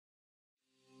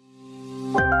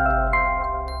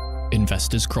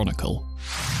Investors Chronicle.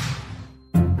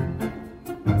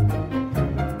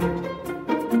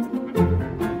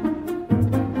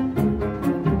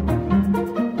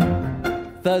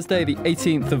 Thursday, the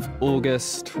 18th of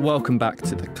August. Welcome back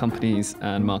to the Companies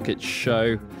and Markets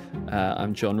Show.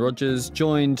 I'm John Rogers,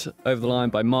 joined over the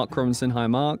line by Mark Robinson. Hi,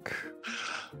 Mark.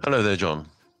 Hello there, John.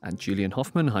 And Julian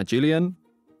Hofmann. Hi, Julian.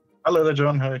 Hello there,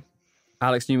 John. Hi.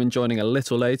 Alex Newman joining a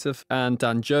little later, and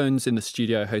Dan Jones in the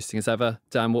studio hosting as ever.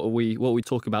 Dan, what are we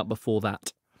talking about before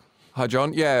that? Hi,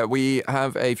 John. Yeah, we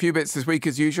have a few bits this week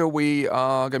as usual. We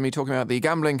are going to be talking about the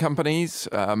gambling companies,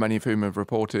 many of whom have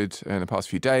reported in the past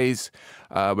few days.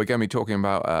 We're going to be talking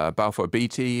about Balfour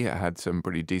Beatty, had some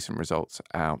pretty decent results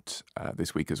out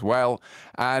this week as well.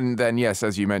 And then, yes,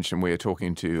 as you mentioned, we are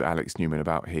talking to Alex Newman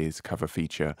about his cover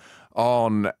feature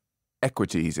on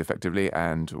equities, effectively,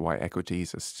 and why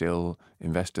equities are still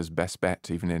investors' best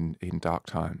bet, even in dark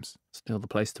times. Still the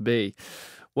place to be.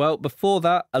 Well, before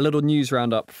that, a little news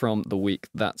roundup from the week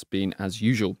that's been as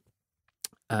usual.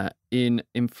 In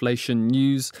inflation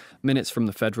news, minutes from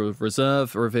the Federal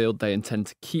Reserve revealed they intend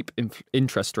to keep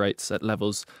interest rates at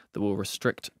levels that will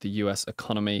restrict the US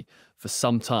economy for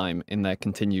some time in their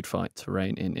continued fight to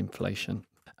rein in inflation.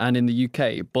 And in the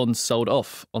UK, bonds sold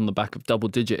off on the back of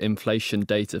double-digit inflation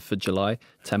data for July,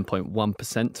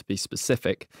 10.1% to be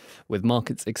specific, with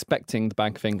markets expecting the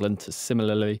Bank of England to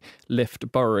similarly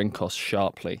lift borrowing costs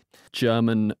sharply.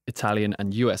 German, Italian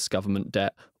and US government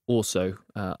debt also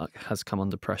has come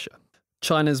under pressure.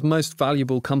 China's most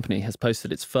valuable company has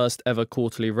posted its first ever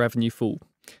quarterly revenue fall.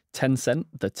 Tencent,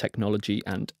 the technology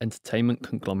and entertainment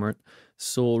conglomerate,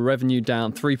 saw revenue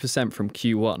down 3% from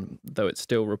Q1, though it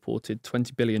still reported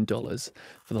 $20 billion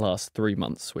for the last 3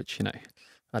 months, which,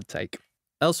 I'd take.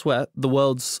 Elsewhere, the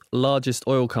world's largest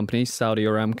oil company, Saudi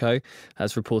Aramco,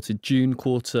 has reported June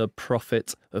quarter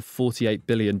profit of $48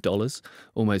 billion,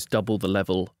 almost double the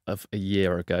level of a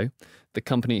year ago. The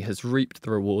company has reaped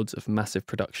the rewards of massive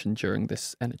production during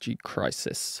this energy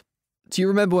crisis. Do you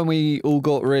remember when we all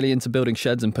got really into building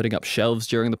sheds and putting up shelves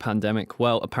during the pandemic?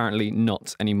 Well, apparently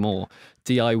not anymore.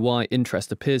 DIY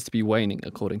interest appears to be waning,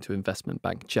 according to investment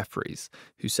bank Jefferies,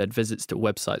 who said visits to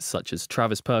websites such as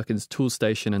Travis Perkins,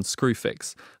 Toolstation and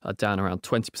Screwfix are down around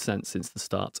 20% since the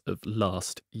start of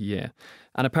last year.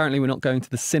 And apparently we're not going to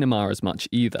the cinema as much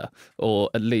either,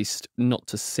 or at least not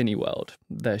to Cineworld.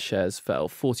 Their shares fell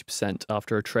 40%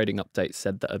 after a trading update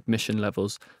said that admission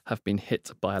levels have been hit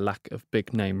by a lack of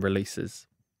big-name releases.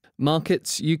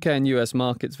 Markets, UK and US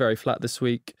markets very flat this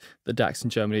week. The DAX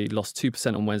in Germany lost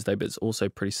 2% on Wednesday, but it's also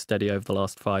pretty steady over the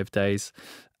last 5 days.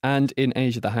 And in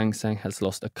Asia, the Hang Seng has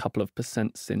lost a couple of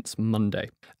percent since Monday.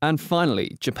 And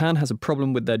finally, Japan has a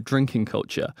problem with their drinking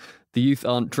culture. The youth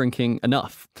aren't drinking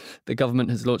enough. The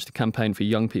government has launched a campaign for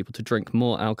young people to drink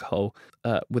more alcohol,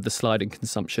 with the slide in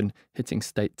consumption hitting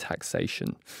state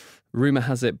taxation. Rumour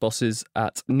has it bosses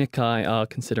at Nikkei are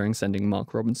considering sending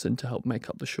Mark Robinson to help make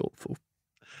up the shortfall.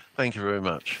 Thank you very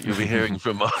much. You'll be hearing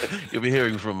from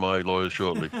my lawyer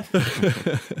shortly.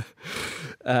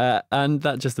 And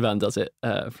that just about does it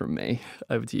from me.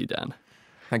 Over to you, Dan.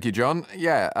 Thank you, John.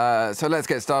 Yeah, so let's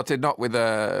get started, not with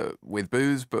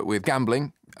booze, but with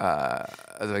gambling.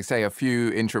 As I say, a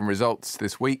few interim results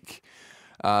this week.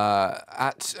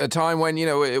 At a time when,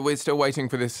 we're still waiting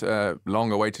for this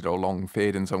long-awaited or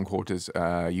long-feared in some quarters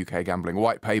UK gambling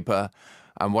white paper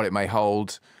and what it may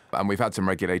hold. And we've had some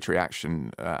regulatory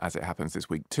action as it happens this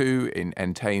week too, in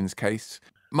Entain's case.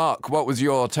 Mark, what was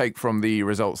your take from the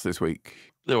results this week?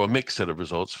 There were a mixed set of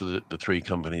results for the three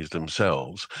companies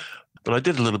themselves. But I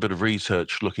did a little bit of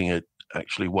research looking at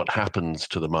actually what happens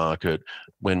to the market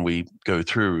when we go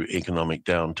through economic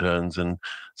downturns. And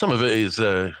some of it is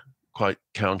quite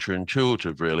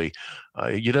counterintuitive, really.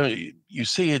 You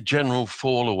see a general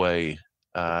fall away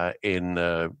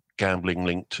in gambling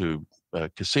linked to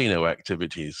casino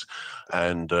activities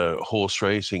and horse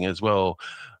racing as well,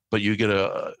 but you get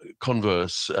a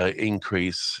converse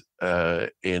increase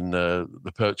in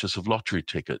the purchase of lottery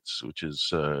tickets, which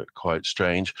is quite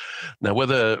strange. Now,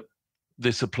 whether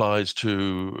this applies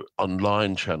to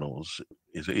online channels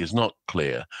is not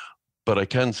clear, but I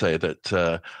can say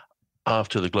that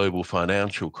after the global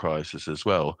financial crisis as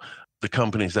well, the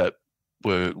companies that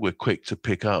were quick to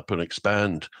pick up and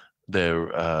expand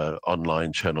their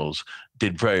online channels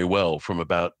did very well from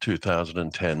about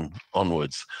 2010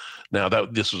 onwards. Now,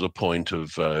 this was a point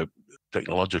of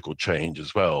technological change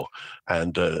as well.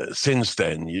 And since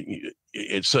then,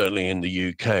 it's certainly in the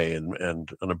UK and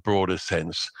in a broader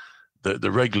sense,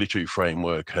 the regulatory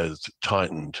framework has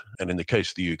tightened. And in the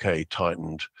case of the UK,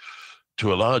 tightened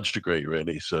to a large degree,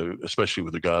 really. So especially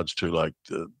with regards to like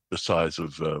the size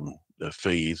of the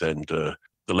fees and the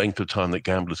the length of time that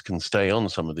gamblers can stay on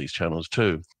some of these channels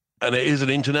too. And it is an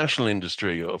international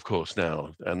industry, of course,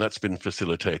 now, and that's been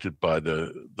facilitated by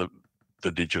the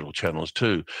digital channels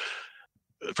too.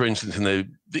 For instance, in the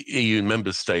EU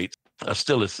member states are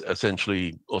still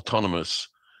essentially autonomous,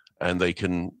 and they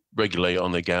can regulate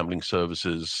on their gambling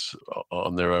services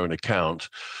on their own account.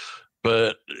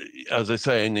 But as I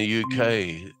say, in the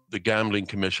UK, the Gambling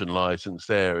Commission license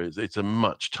it's a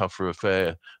much tougher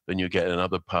affair than you get in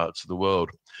other parts of the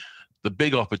world. The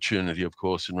big opportunity, of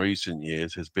course, in recent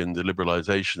years has been the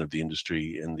liberalization of the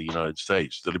industry in the United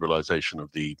States, the liberalization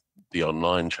of the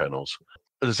online channels.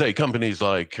 As I say, companies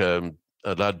like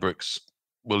Ladbrokes,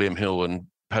 William Hill and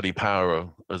Paddy Power,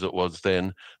 as it was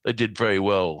then, they did very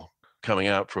well coming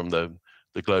out from the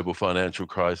global financial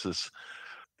crisis.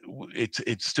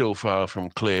 It's still far from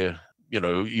clear. You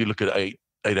know, you look at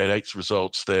 888's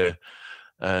results there,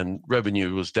 and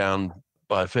revenue was down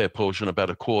by a fair portion,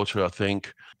 about a quarter, I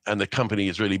think. And the company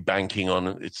is really banking on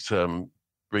its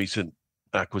recent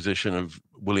acquisition of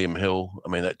William Hill. I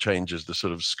mean, that changes the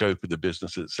sort of scope of the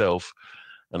business itself.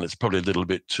 And it's probably a little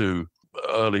bit too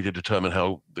early to determine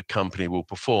how the company will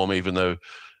perform, even though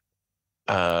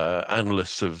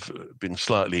analysts have been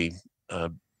slightly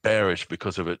bearish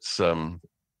because of its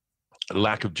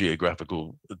lack of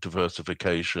geographical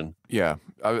diversification. Yeah,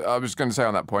 I was going to say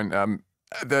on that point,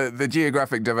 the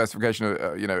geographic diversification,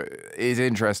 is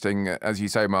interesting. As you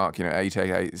say, Mark,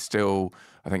 888 is still,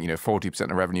 I think,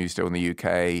 40% of revenue is still in the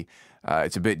UK.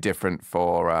 It's a bit different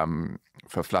for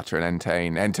Flutter and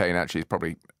Entain. Entain actually is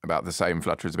probably about the same.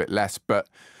 Flutter is a bit less, but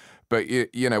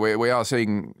we are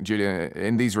seeing, Julian,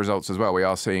 in these results as well, we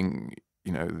are seeing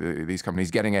these companies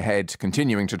getting ahead,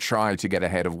 continuing to try to get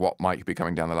ahead of what might be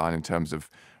coming down the line in terms of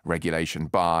regulation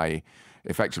by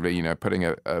effectively,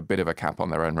 putting a bit of a cap on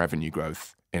their own revenue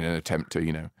growth in an attempt to,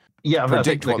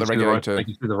 predict what the regulator. They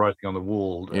can see the writing on the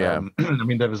wall. Yeah. I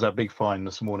mean, there was that big fine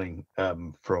this morning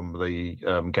from the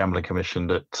Gambling Commission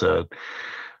that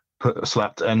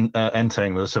slapped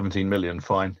Entain with a 17 million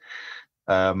fine.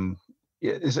 I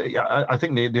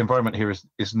think the environment here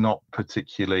is not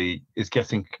particularly, is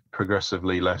getting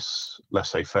progressively less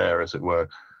laissez-faire, as it were,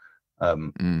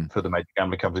 for the major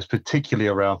gambling companies, particularly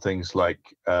around things like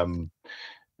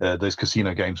those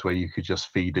casino games where you could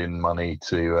just feed in money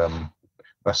to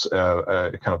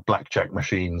kind of blackjack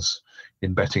machines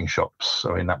in betting shops.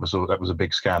 I mean, that was a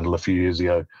big scandal a few years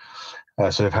ago.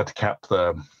 So they've had to cap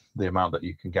the amount that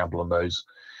you can gamble on those.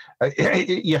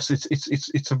 Yes,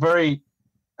 it's a very,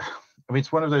 I mean,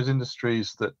 it's one of those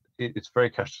industries that it's very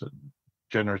cash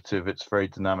generative. It's very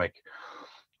dynamic,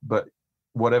 but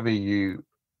whatever you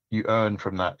earn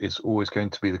from that is always going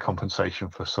to be the compensation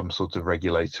for some sort of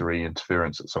regulatory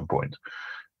interference at some point.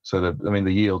 So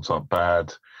the yields aren't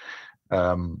bad.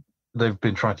 They've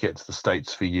been trying to get to the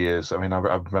States for years. I mean, I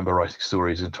remember writing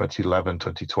stories in 2011,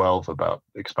 2012 about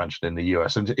expansion in the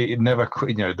US, and it never,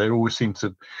 they always seem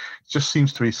to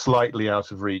be slightly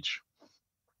out of reach.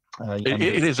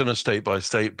 It is on a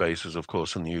state-by-state basis, of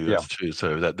course, in the US too.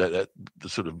 So that the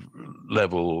sort of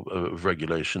level of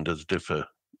regulation does differ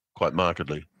quite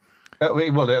markedly.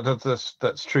 Well,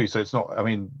 that's true. So it's not. I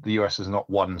mean, the US is not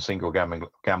one single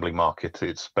gambling market.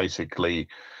 It's basically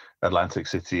Atlantic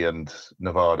City and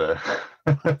Nevada,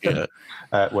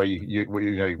 where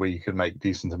you can make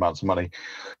decent amounts of money.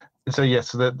 So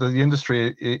yes, the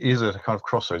industry is a kind of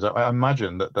crossroads. I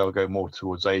imagine that they'll go more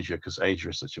towards Asia, because Asia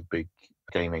is such a big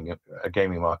gaming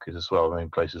market as well. I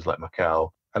mean, places like Macau,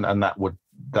 and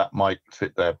that might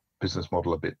fit their business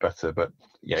model a bit better. But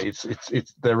yeah,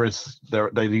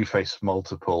 they do face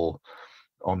multiple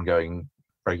ongoing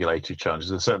regulatory challenges,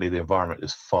 and certainly the environment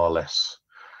is far less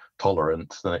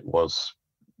tolerant than it was,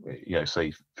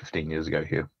 say 15 years ago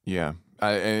here. Yeah.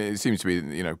 It seems to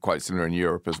be, quite similar in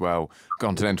Europe as well.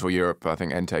 Continental Europe, I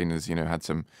think Entain has, had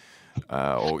some,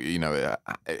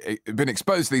 been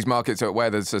exposed to these markets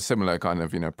where there's a similar kind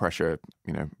of, pressure,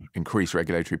 increased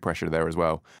regulatory pressure there as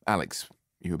well. Alex,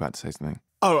 you were about to say something.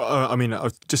 I mean, I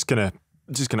was just gonna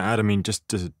add. I mean, just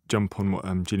to jump on what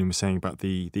Julian was saying about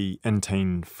the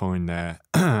Entain fine there,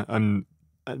 and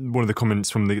one of the comments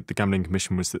from the Gambling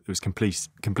Commission was that it was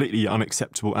completely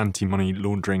unacceptable anti-money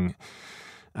laundering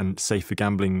and safer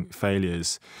gambling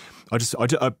failures. I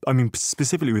mean,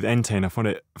 specifically with Entain, I find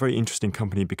it a very interesting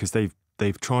company because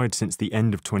they've tried since the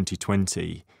end of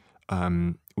 2020,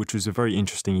 which was a very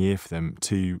interesting year for them,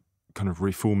 to kind of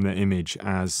reform their image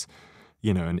as,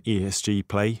 an ESG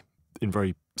play in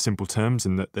very simple terms,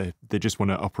 and that they just want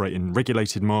to operate in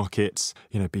regulated markets,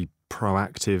 be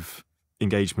proactive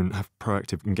engagement, have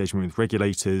proactive engagement with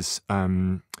regulators.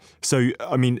 So,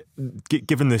 I mean,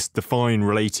 given the fine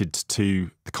related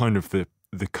to the kind of the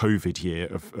the COVID year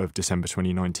of December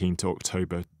 2019 to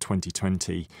October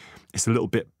 2020, it's a little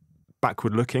bit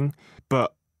backward looking.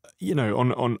 But,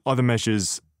 on other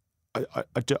measures, I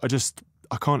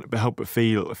can't help but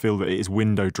feel that it is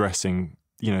window dressing,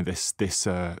 this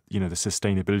the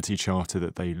sustainability charter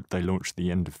that they launched at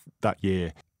the end of that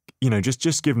year.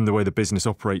 Just given the way the business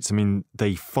operates, I mean,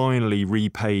 they finally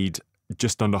repaid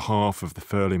just under half of the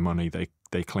furlough money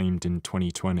they claimed in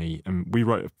 2020. And we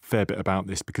wrote a fair bit about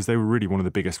this because they were really one of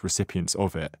the biggest recipients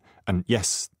of it. And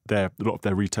yes, a lot of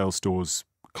their retail stores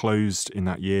closed in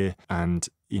that year, and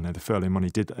the furlough money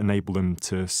did enable them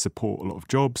to support a lot of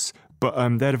jobs. But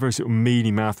they had a very sort of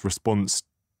mealy-mouthed response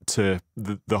to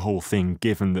the whole thing,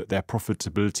 given that their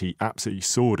profitability absolutely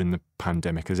soared in the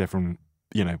pandemic as everyone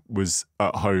was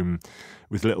at home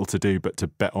with little to do but to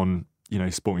bet on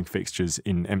sporting fixtures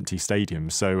in empty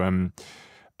stadiums. So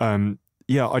I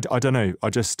don't know. I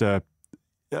just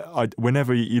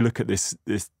whenever you look at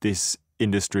this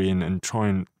industry and try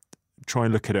and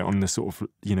look at it on the sort of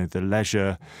the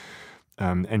leisure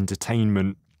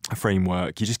entertainment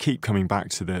framework, you just keep coming back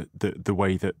to the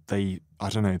way that they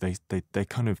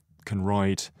kind of can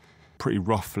ride pretty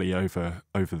roughly over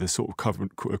the sort of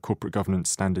corporate governance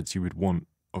standards you would want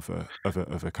of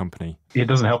a company. It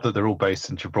doesn't help that they're all based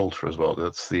in Gibraltar as well.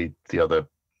 That's the other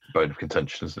bone of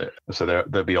contention, isn't it? So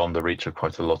they're beyond the reach of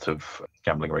quite a lot of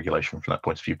gambling regulation from that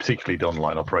point of view, particularly the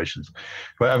online operations.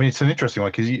 But I mean, it's an interesting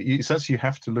one because you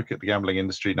have to look at the gambling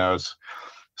industry now as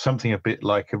something a bit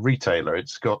like a retailer.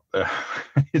 It's got a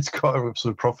sort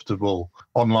of profitable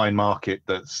online market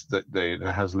that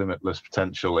has limitless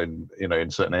potential in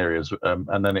certain areas,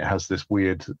 and then it has this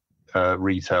weird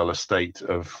retail estate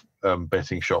of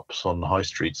betting shops on high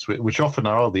streets, which often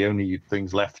are the only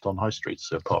things left on high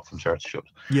streets apart from charity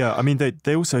shops. Yeah, I mean,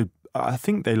 they also, I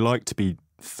think they like to be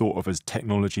thought of as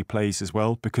technology plays as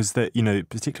well, because they,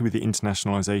 particularly with the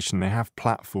internationalization, they have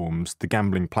platforms, the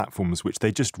gambling platforms, which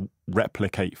they just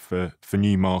replicate for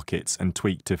new markets and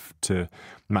tweak to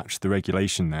match the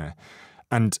regulation there.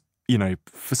 And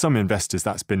for some investors,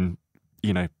 that's been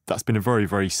a very,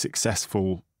 very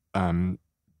successful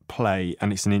play,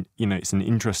 and it's an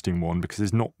interesting one because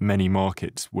there's not many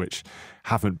markets which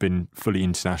haven't been fully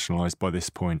internationalized by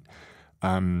this point.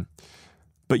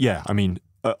 But yeah, I mean,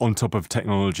 on top of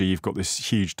technology, you've got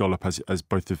this huge dollop, as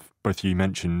both of you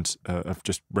mentioned, of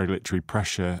just regulatory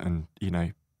pressure, and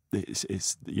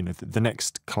it's the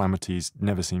next calamities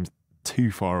never seems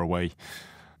too far away.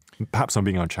 Perhaps I'm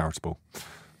being uncharitable.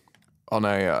 On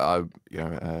a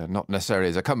not necessarily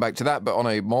as a comeback to that, but on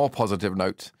a more positive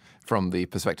note, from the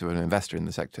perspective of an investor in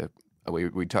the sector,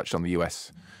 we touched on the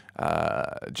US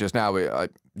just now. I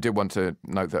did want to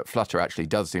note that Flutter actually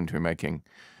does seem to be making,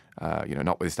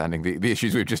 notwithstanding the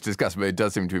issues we've just discussed, but it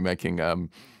does seem to be making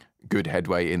good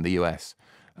headway in the US.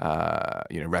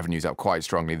 Revenue's up quite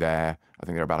strongly there. I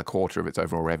think they're about a quarter of its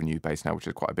overall revenue base now, which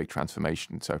is quite a big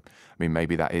transformation. So, I mean,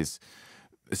 maybe that is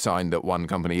a sign that one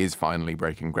company is finally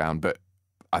breaking ground. But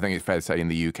I think it's fair to say in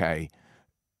the UK,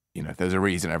 there's a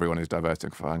reason everyone is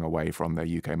diversifying away from their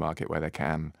UK market where they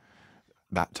can.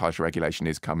 That tighter regulation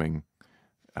is coming,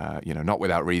 not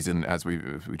without reason, as we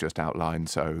just outlined.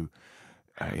 So,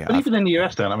 But even in the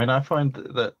US, Dan, I mean, I find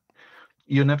that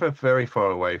you're never very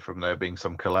far away from there being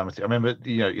some calamity. I remember,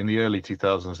 in the early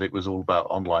 2000s, it was all about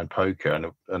online poker,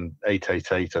 and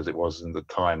 888, as it was in the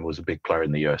time, was a big player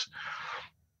in the US.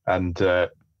 And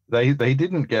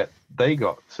they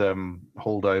got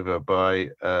hauled over by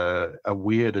a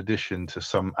weird addition to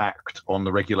some act on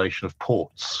the regulation of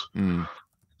ports.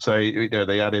 So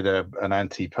they added an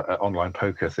anti-online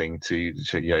poker thing to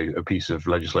a piece of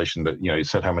legislation that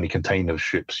said how many container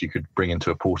ships you could bring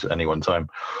into a port at any one time,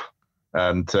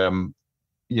 and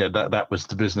that was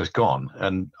the business gone.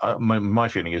 And my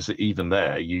feeling is that even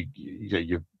there,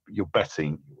 you're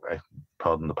betting,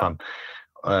 pardon the pun,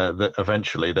 that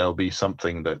eventually there'll be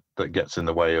something that gets in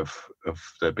the way of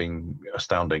there being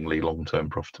astoundingly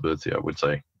long-term profitability, I would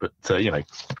say. But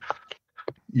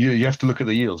you have to look at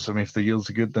the yields. I mean, if the yields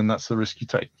are good, then that's the risk you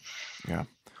take. Yeah.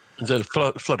 And so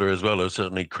Flutter as well has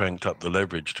certainly cranked up the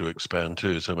leverage to expand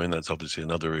too. So I mean, that's obviously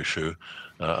another issue.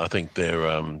 I think their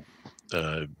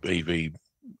EV,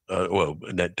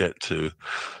 net debt to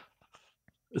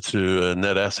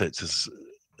net assets is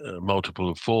a multiple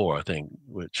of 4, I think,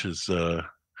 which is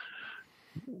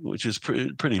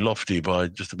pretty lofty by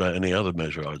just about any other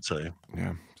measure, I'd say.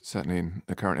 Yeah, certainly in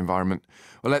the current environment.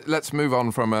 Well, let's move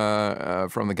on from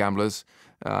the gamblers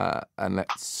and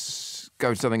let's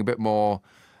go to something a bit more,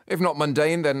 if not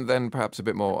mundane, then perhaps a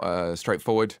bit more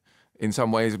straightforward in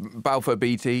some ways. Balfour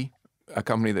Beatty, a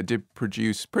company that did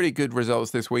produce pretty good results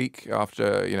this week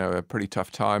after a pretty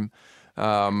tough time.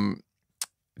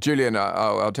 Julian,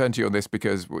 I'll turn to you on this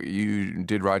because you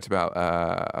did write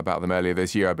about them earlier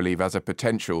this year, I believe, as a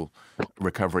potential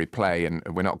recovery play, and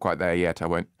we're not quite there yet. I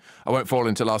won't fall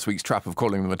into last week's trap of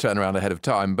calling them a turnaround ahead of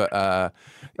time, but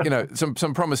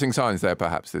some promising signs there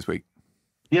perhaps this week.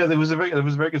 Yeah, there was a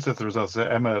very good set of results.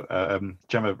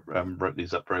 Gemma wrote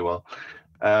these up very well.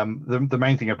 The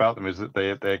main thing about them is that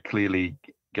they're clearly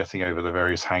getting over the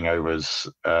various hangovers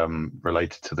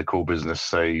related to the core business.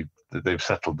 So they've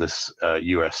settled this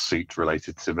US suit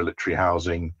related to military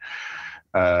housing.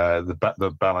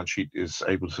 The balance sheet is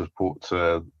able to support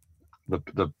the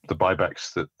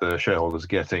buybacks that the shareholders are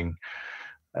getting.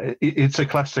 It's a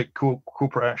classic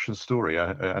corporate action story,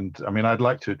 and I mean, I'd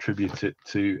like to attribute it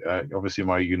to obviously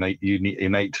my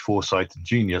innate foresight and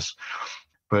genius,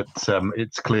 but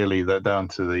it's clearly that down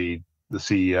to the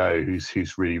CEO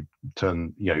who's really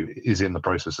is in the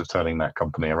process of turning that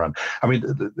company around. I mean,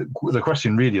 the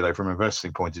question really, though, from an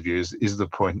investing point of view, is it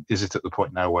at the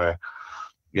point now where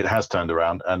it has turned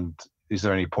around, and is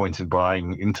there any point in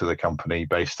buying into the company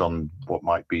based on what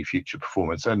might be future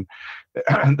performance? And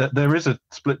there is a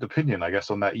split opinion, I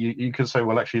guess, on that. You can say,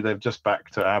 well, actually, they've just back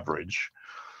to average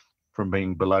from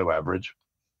being below average.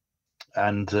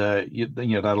 And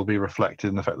that'll be reflected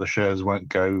in the fact the shares won't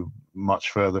go much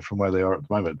further from where they are at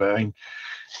the moment. But I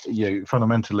mean,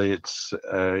 fundamentally, it's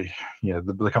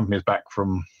the company is back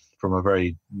from a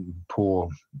very poor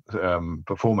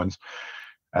performance,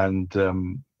 and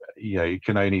it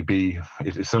can only be.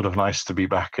 It's sort of nice to be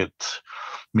back at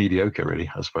mediocre, really.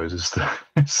 I suppose is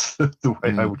the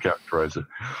way I would characterize it.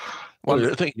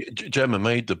 Well, I think Gemma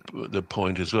made the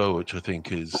point as well, which I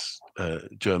think is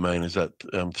germane, is that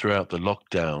throughout the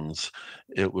lockdowns,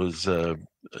 it was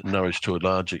nourished to a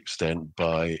large extent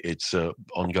by its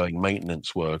ongoing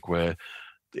maintenance work, where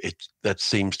that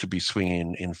seems to be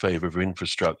swinging in favour of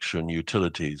infrastructure and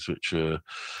utilities, which are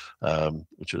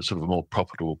sort of a more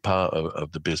profitable part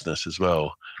of the business as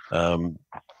well.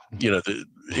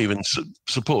 Even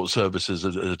support services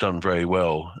has done very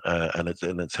well, and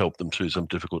it's helped them through some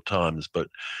difficult times. But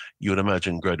you would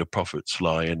imagine greater profits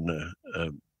lie in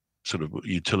sort of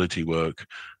utility work,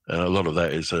 and a lot of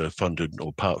that is funded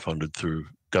or part funded through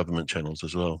government channels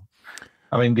as well.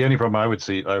 I mean, the only problem I would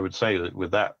say that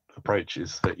with that approach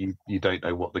is that you don't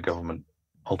know what the government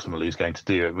ultimately is going to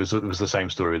do. It was the same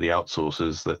story with the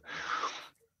outsourcers that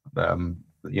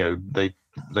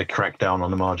they cracked down on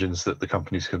the margins that the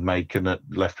companies could make, and it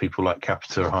left people like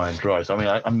Capita high and dry. So I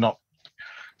mean, I'm not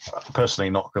personally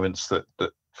not convinced that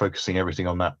focusing everything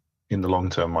on that in the long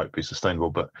term might be sustainable.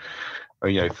 But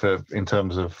in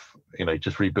terms of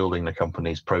just rebuilding the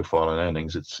company's profile and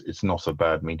earnings, it's not a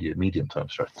bad medium term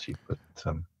strategy. But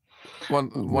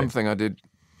one thing I did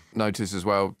notice as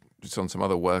well, just on some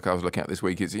other work I was looking at this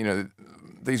week, is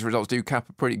these results do cap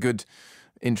a pretty good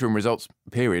interim results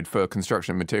period for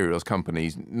construction materials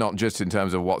companies, not just in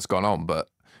terms of what's gone on, but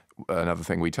another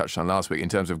thing we touched on last week in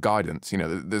terms of guidance.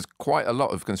 There's quite a lot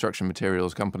of construction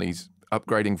materials companies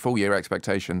upgrading full year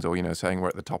expectations, or saying we're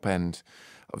at the top end.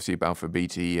 Obviously, Balfour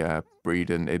Beatty,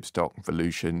 Breeden, Ibstock,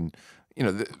 Volution.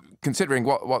 Considering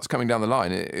what's coming down the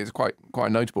line, it's quite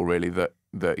notable, really, that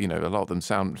a lot of them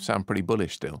sound pretty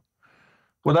bullish still.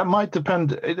 Well, that might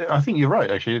depend. I think you're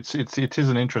right. Actually, it is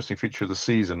an interesting feature of the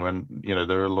season when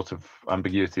there are a lot of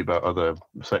ambiguity about other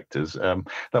sectors.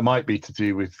 That might be to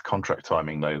do with contract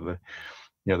timing, though.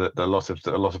 A lot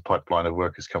of pipeline of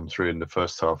work has come through in the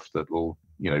first half that will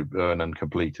earn and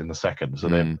complete in the second. So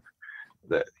then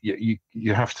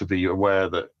you have to be aware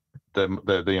that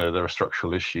there are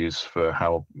structural issues for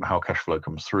how cash flow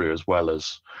comes through, as well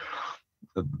as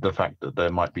the fact that they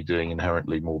might be doing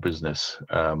inherently more business.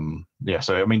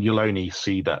 So I mean, you'll only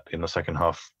see that in the second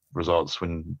half results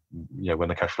when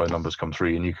the cash flow numbers come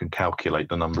through, and you can calculate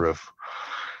the number of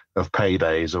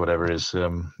paydays or whatever it is,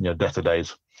 debtor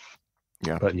days.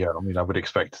 Yeah. But I mean, I would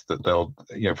expect that they'll,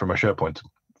 from a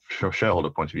shareholder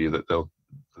point of view, that they'll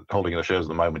holding the shares at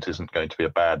the moment isn't going to be a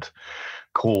bad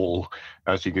call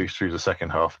as you go through the second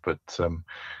half. But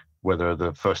whether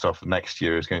the first half of next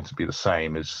year is going to be the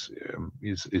same is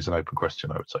an open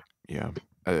question, I would say. Yeah,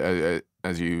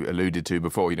 as you alluded to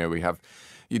before, you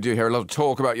do hear a lot of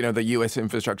talk about the US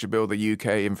infrastructure bill, the UK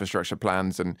infrastructure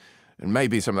plans, and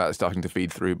maybe some of that is starting to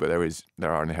feed through, but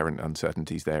there are inherent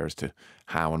uncertainties there as to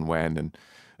how and when, and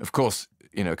of course,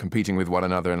 competing with one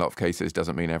another in a lot of cases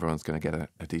doesn't mean everyone's going to get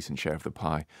a decent share of the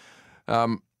pie.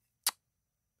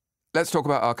 Let's talk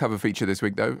about our cover feature this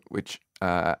week, though, which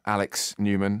Alex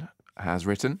Newman has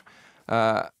written.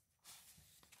 Alex,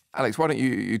 why don't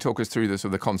you talk us through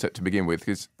the concept to begin with?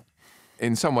 Because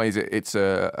in some ways it's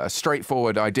a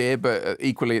straightforward idea, but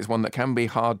equally it's one that can be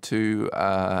hard to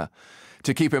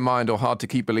to keep in mind or hard to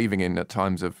keep believing in at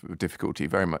times of difficulty.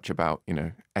 Very much about, you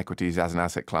know, equities as an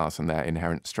asset class and their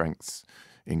inherent strengths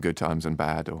in good times and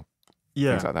bad, or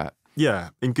things like that. Yeah,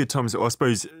 in good times, I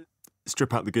suppose.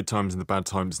 Strip out the good times and the bad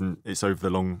times, and it's over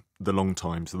the long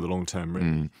times or the long term.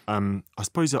 Really. I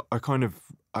suppose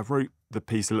I wrote the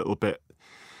piece a little bit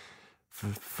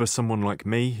for someone like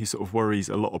me who sort of worries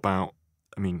a lot about.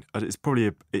 I mean, it's probably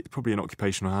an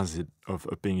occupational hazard of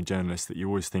being a journalist, that you're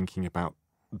always thinking about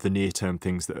the near term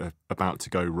things that are about to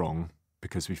go wrong,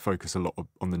 because we focus a lot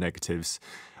on the negatives,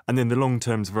 and then the long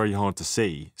term's very hard to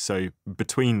see. So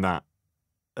between that,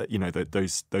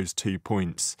 those 2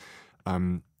 points.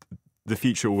 The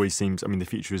future always seems. I mean, the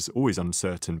future is always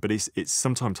uncertain, but it's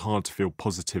sometimes hard to feel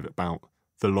positive about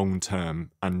the long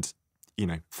term. And, you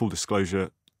know, full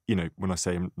disclosure, you know, when I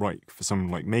say I'm right, for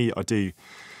someone like me, I do,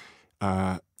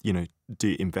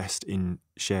 do invest in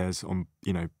shares on,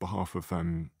 you know, behalf of,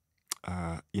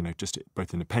 just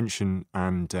both in a pension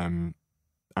and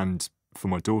for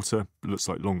my daughter. It looks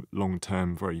like long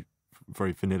term, very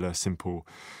very vanilla, simple,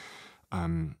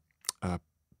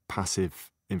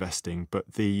 passive investing, but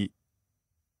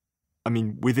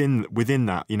within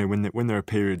that, you know, when there are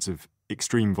periods of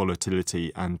extreme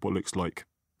volatility and what looks like,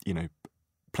 you know,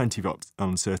 plenty of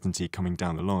uncertainty coming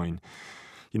down the line,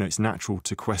 you know, it's natural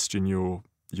to question your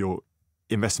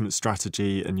investment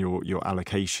strategy and your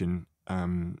allocation,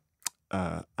 and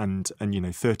you know,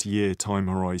 30-year time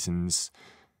horizons.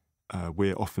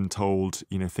 We're often told,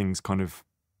 you know, things kind of,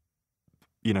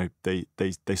 you know, they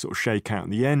sort of shake out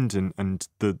in the end, and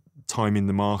the time in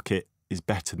the market is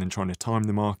better than trying to time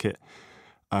the market.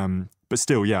 But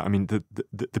still, yeah, I mean,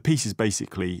 the piece is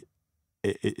basically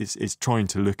it's trying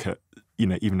to look at, you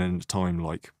know, even in a time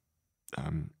like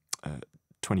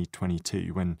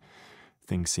 2022, when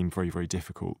things seem very, very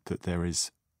difficult, that there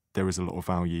is a lot of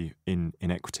value in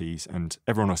equities. And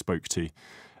everyone I spoke to,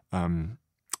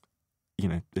 you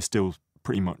know, they still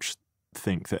pretty much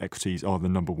think that equities are the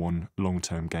number one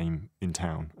long-term game in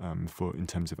town, in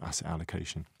terms of asset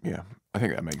allocation. Yeah, I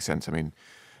think that makes sense. I mean,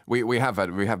 we have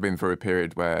been through a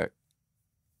period where,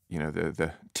 you know,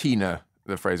 the TINA,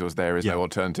 the phrase was there is no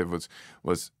alternative,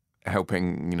 was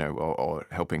helping, you know, or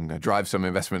helping drive some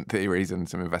investment theories and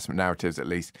some investment narratives, at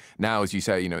least. Now, as you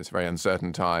say, you know, it's a very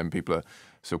uncertain time. People are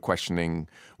sort of questioning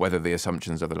whether the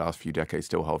assumptions of the last few decades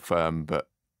still hold firm, but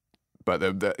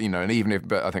you know, and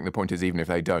but I think the point is, even if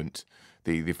they don't,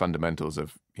 the fundamentals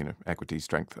of, you know, equity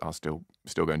strength are still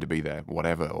going to be there,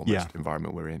 whatever almost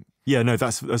environment we're in. Yeah, no,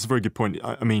 that's a very good point.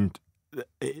 I mean,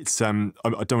 it's I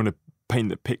don't want to paint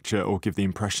the picture or give the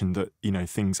impression that, you know,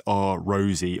 things are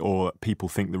rosy, or people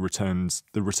think the return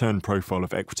profile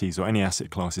of equities or any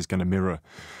asset class is going to mirror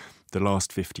the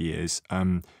last 50 years. I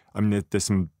mean, there's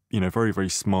some, you know, very, very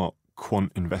smart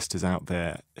quant investors out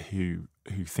there who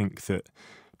think that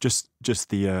just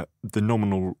the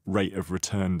nominal rate of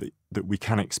return that we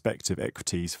can expect of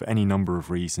equities for any number of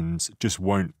reasons just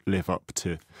won't live up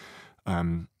to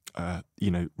you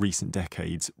know, recent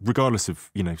decades, regardless of,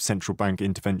 you know, central bank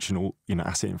intervention, or, you know,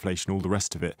 asset inflation, all the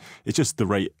rest of it. It's just the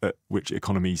rate at which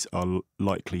economies are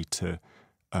likely to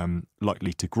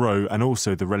grow, and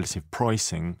also the relative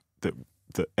pricing that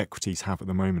equities have at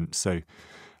the moment. So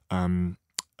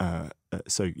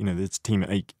you know, there's a team at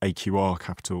AQR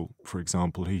Capital, for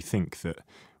example, who think that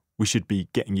we should be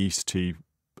getting used to,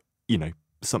 you know,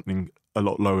 something a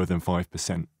lot lower than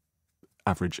 5%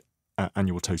 average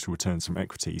annual total returns from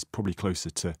equities, probably closer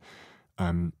to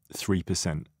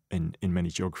 3% in many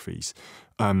geographies.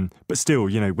 But still,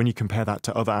 you know, when you compare that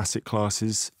to other asset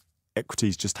classes,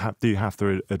 equities just do have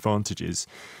their advantages.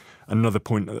 Another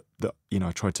point that you know,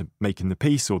 I tried to make in the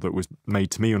piece, or that was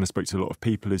made to me when I spoke to a lot of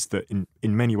people, is that in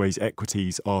many ways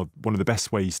equities are one of the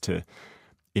best ways to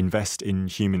invest in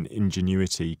human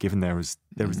ingenuity, given there is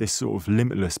this sort of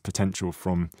limitless potential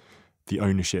from the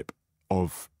ownership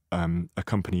of a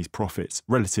company's profits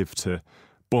relative to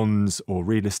bonds or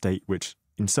real estate, which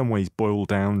in some ways boil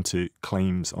down to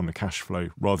claims on the cash flow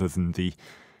rather than the,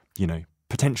 you know,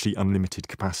 potentially unlimited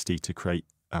capacity to create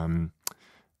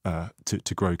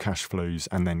to grow cash flows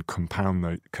and then compound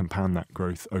that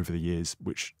growth over the years,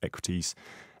 which equities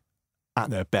at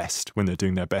their best, when they're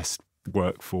doing their best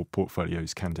work for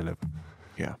portfolios, can deliver.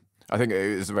 Yeah, I think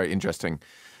it's a very interesting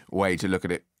way to look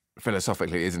at it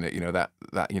philosophically, isn't it? You know, that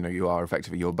you know,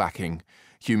 you're backing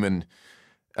human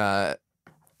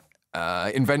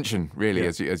invention, really,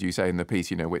 as you say in the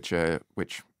piece, you know, which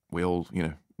we all, you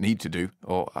know, need to do,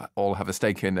 or all have a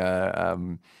stake in,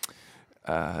 you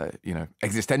know,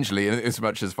 existentially as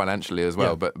much as financially as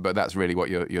well. Yeah. But that's really what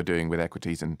you're doing with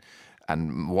equities, and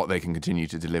what they can continue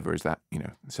to deliver is that, you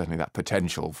know, certainly that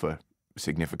potential for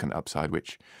significant upside,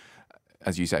 which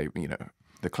as you say,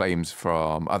 the claims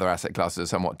from other asset classes are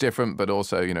somewhat different, but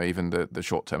also, even the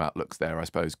short-term outlooks there, I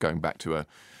suppose, going back to a,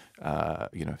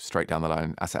 straight down the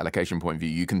line asset allocation point of view,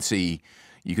 you can see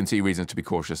reasons to be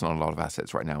cautious on a lot of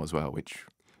assets right now as well, which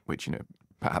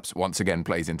perhaps once again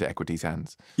plays into equities'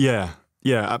 hands. Yeah,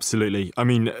 absolutely. I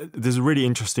mean, there's a really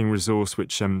interesting resource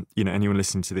which anyone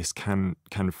listening to this can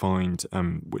find,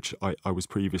 which I was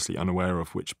previously unaware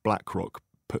of, which BlackRock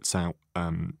puts out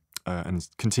and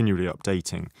is continually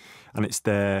updating, and it's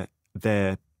their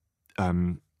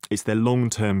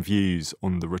long-term views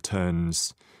on the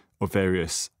returns of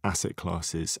various asset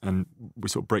classes, and we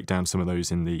sort of break down some of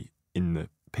those in the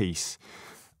piece.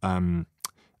 And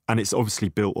it's obviously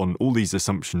built on all these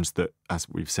assumptions that, as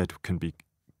we've said, can be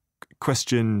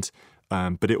questioned,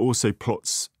 but it also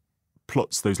plots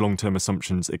those long-term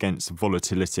assumptions against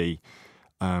volatility,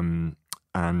 and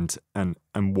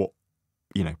what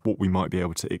we might be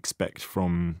able to expect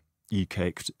from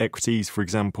UK equities, for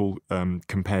example,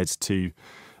 compared to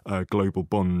global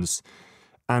bonds.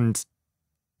 And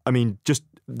I mean, just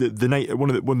one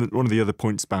of the other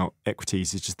points about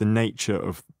equities is just the nature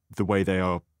of the way they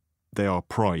are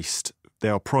priced. They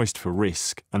are priced for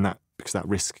risk, and that because that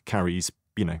risk carries,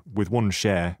 with one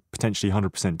share, potentially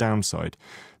 100% downside.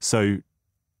 So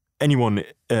anyone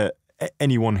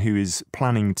who is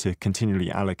planning to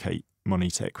continually allocate money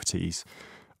to equities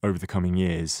over the coming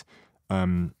years,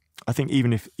 I think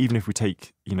even if we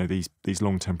take these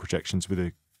long-term projections with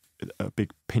a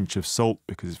big pinch of salt,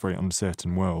 because it's a very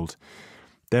uncertain world,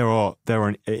 there are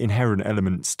inherent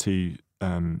elements to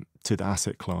the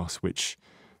asset class which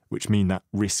mean that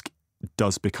risk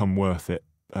does become worth it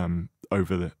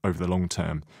over the long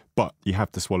term, but you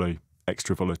have to swallow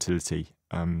extra volatility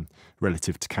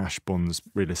relative to cash, bonds,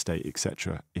 real estate,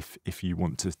 etc. If you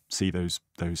want to see those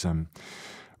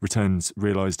returns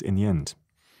realised in the end.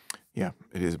 Yeah,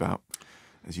 it is about,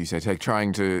 as you say,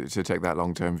 trying to take that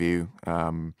long term view.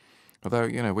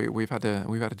 Although we've had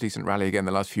a decent rally again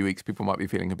the last few weeks, people might be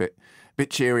feeling a bit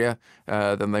cheerier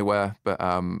than they were, but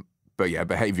yeah,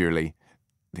 behaviourally,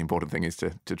 the important thing is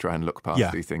to try and look past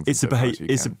these things. It's a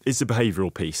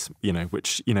behavioural piece,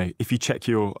 which if you check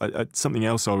your something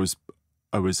else I was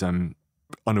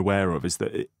unaware of is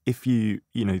that if the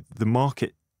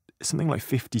market, something like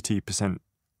 52%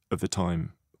 of the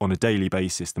time on a daily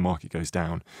basis, the market goes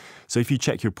down. So if you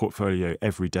check your portfolio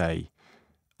every day,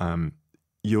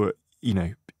 you're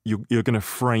going to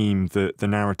frame the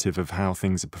narrative of how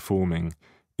things are performing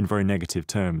in very negative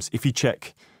terms. If you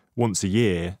check once a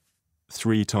year,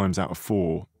 3 times out of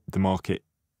 4, the market,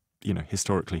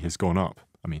 historically has gone up.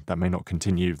 I mean, that may not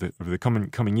continue over the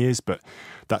coming years, but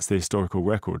that's the historical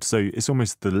record. So it's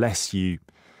almost the less you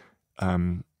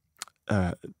look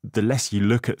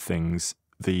at things,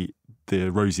 the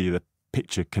rosier the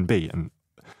picture can be. And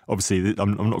obviously,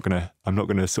 I'm not going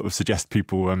to sort of suggest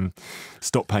people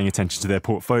stop paying attention to their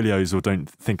portfolios or don't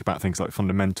think about things like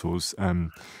fundamentals.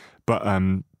 But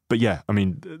yeah, I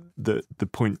mean, the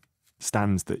point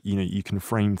stands that you can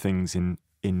frame things in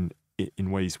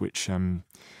ways which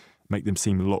make them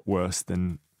seem a lot worse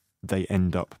than they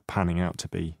end up panning out to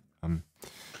be.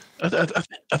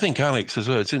 I think, Alex, as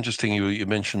well, it's interesting you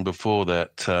mentioned before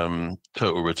that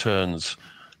total returns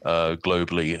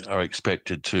globally are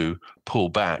expected to pull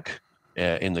back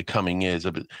in the coming years.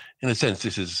 But in a sense,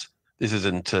 this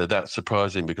isn't that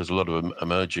surprising, because a lot of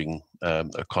emerging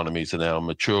economies are now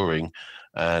maturing,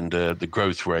 and the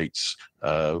growth rates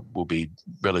will be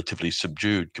relatively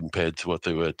subdued compared to what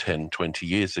they were 10, 20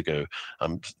 years ago.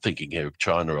 I'm thinking here of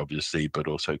China, obviously, but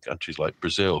also countries like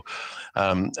Brazil.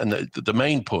 And the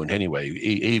main point, anyway,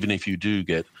 even if you do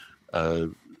get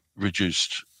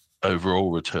reduced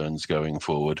overall returns going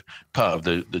forward, part of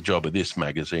the job of this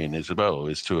magazine is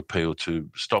to appeal to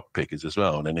stock pickers as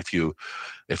well. And if you're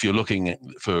looking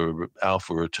for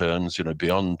alpha returns,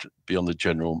 beyond the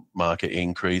general market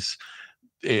increase,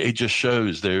 it just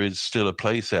shows there is still a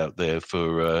place out there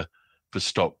for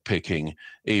stock picking,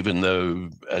 even though,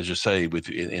 as you say,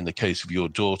 in the case of your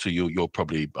daughter, you're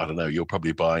probably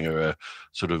buying her a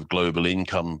sort of global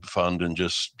income fund and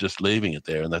just leaving it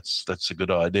there, and that's a good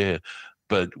idea.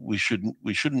 But we shouldn't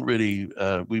really.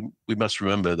 We must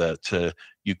remember that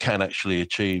you can actually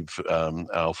achieve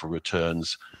alpha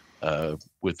returns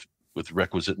with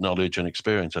requisite knowledge and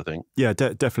experience, I think. Yeah,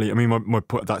 definitely. I mean, my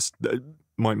point, that's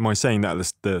my saying that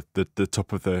at the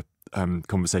top of the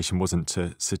conversation wasn't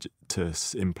to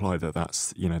imply that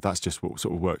that's just what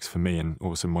sort of works for me, and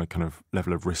also my kind of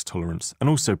level of risk tolerance, and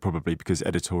also probably because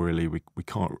editorially we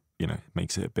can't, it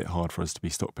makes it a bit hard for us to be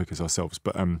stock pickers ourselves.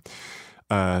 But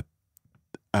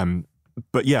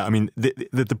yeah, I mean,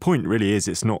 the point really is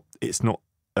it's not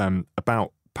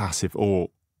about passive or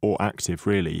active.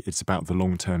 Really, it's about the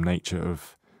long-term nature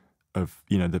of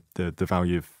the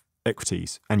value of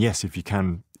equities. And yes, if you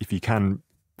can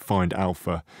find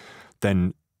alpha,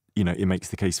 then it makes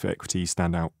the case for equities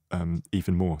stand out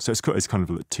even more. So it's kind of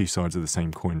like two sides of the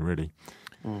same coin, really.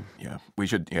 Yeah, we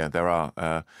should. Yeah, there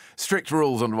are strict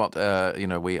rules on what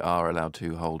we are allowed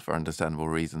to hold for understandable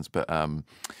reasons, but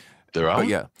there are. But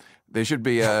yeah, there should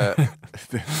be.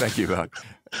 Thank you, Mark.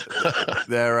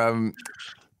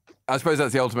 I suppose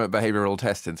that's the ultimate behavioural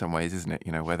test in some ways, isn't it?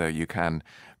 Whether you can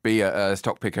be a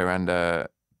stock picker and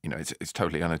it's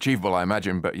totally unachievable, I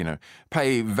imagine, but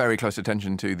pay very close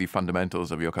attention to the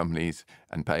fundamentals of your companies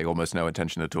and pay almost no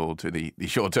attention at all to the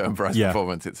short-term price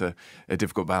performance. It's a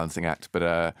difficult balancing act,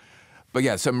 but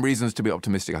yeah, some reasons to be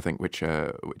optimistic, I think, which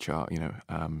are much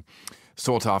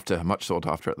sought after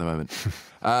at the moment.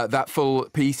 That full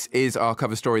piece is our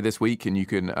cover story this week, and you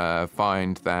can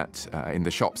find that in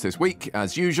the shops this week,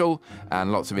 as usual,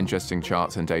 and lots of interesting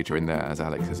charts and data in there, as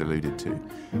Alex has alluded to.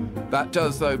 That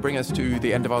does, though, bring us to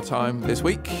the end of our time this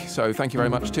week. So thank you very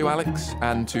much to Alex,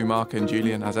 and to Mark and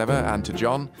Julian, as ever, and to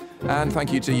John. And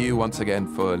thank you to you once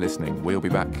again for listening. We'll be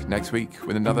back next week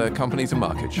with another Companies and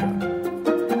Markets show.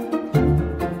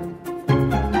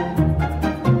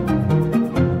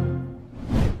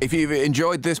 If you've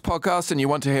enjoyed this podcast and you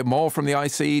want to hear more from the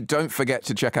IC, don't forget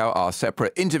to check out our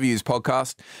separate interviews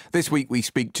podcast. This week we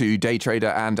speak to day trader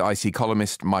and IC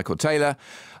columnist Michael Taylor.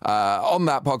 On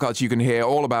that podcast, you can hear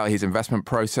all about his investment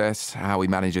process, how he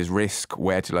manages risk,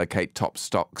 where to locate top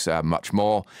stocks, much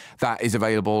more. That is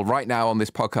available right now on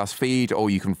this podcast feed, or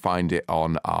you can find it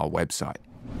on our website.